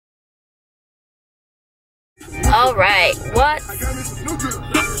Alright, what's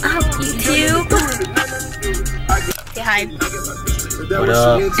up, YouTube? Say hi. What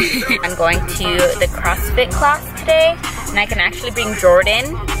up? I'm going to the CrossFit class today, and I can actually bring Jordan,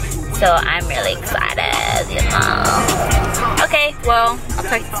 so I'm really excited, you know. Okay, well, I'll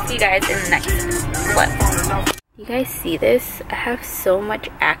talk to you guys in the next clip. You guys see this? I have so much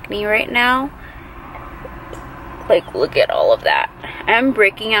acne right now. Like, look at all of that. I'm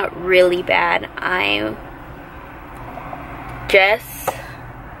breaking out really bad.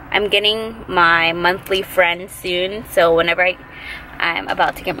 I'm getting my monthly friend soon, so whenever I'm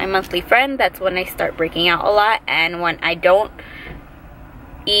about to get my monthly friend, that's when I start breaking out a lot. And when I don't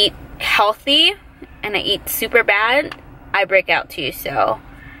eat healthy and I eat super bad, I break out too. So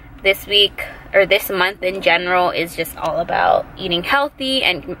this week, or this month in general, is just all about eating healthy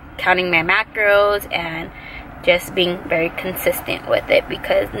and counting my macros and just being very consistent with it,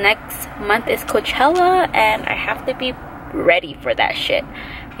 because next month is Coachella and I have to be ready for that shit.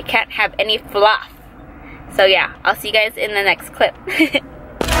 I can't have any fluff. So yeah, I'll see you guys in the next clip.